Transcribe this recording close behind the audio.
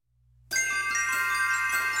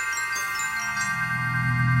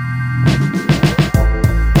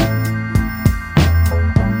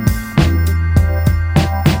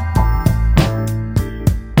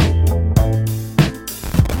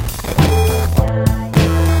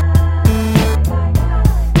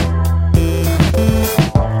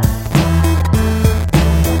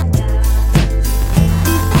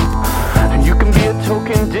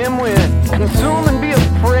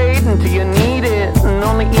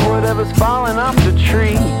apples falling off the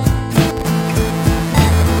tree.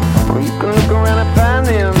 Or you can look around and find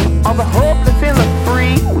them, all the hope that's in the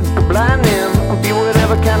free. We can blind them, be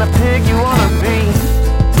whatever kind of pig you wanna be.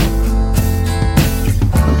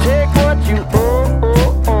 Take what you own,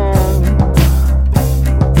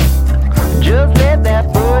 just let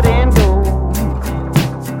that burden go.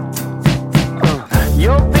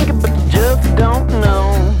 You're thinking but you just don't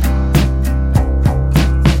know.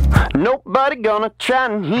 Nobody gonna try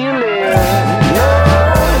and heal it. No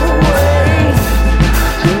way.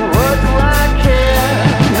 So what do I care?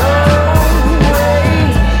 No way.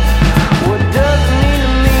 What does it mean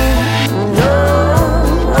to me? No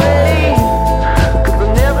way. 'Cause I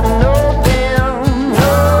never know them.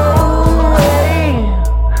 No way.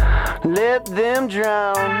 Let them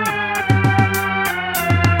drown.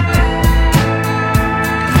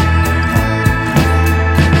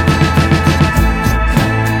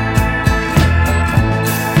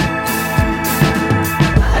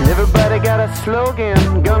 Got a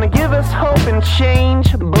slogan, gonna give us hope and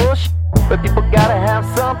change. Bullshit, but people gotta have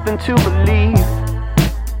something to believe.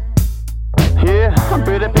 Yeah, I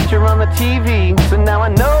put a picture on the TV, so now I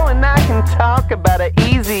know and I can talk about it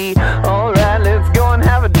easy. Alright, let's go and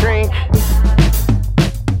have a drink.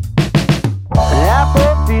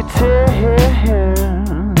 Apple tears,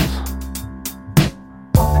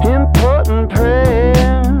 important prayers.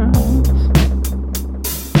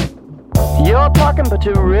 You're talking but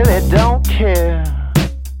you really don't care.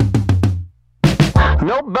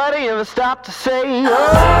 Nobody ever stopped to say,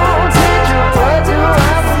 oh, teacher, what do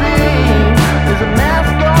I see?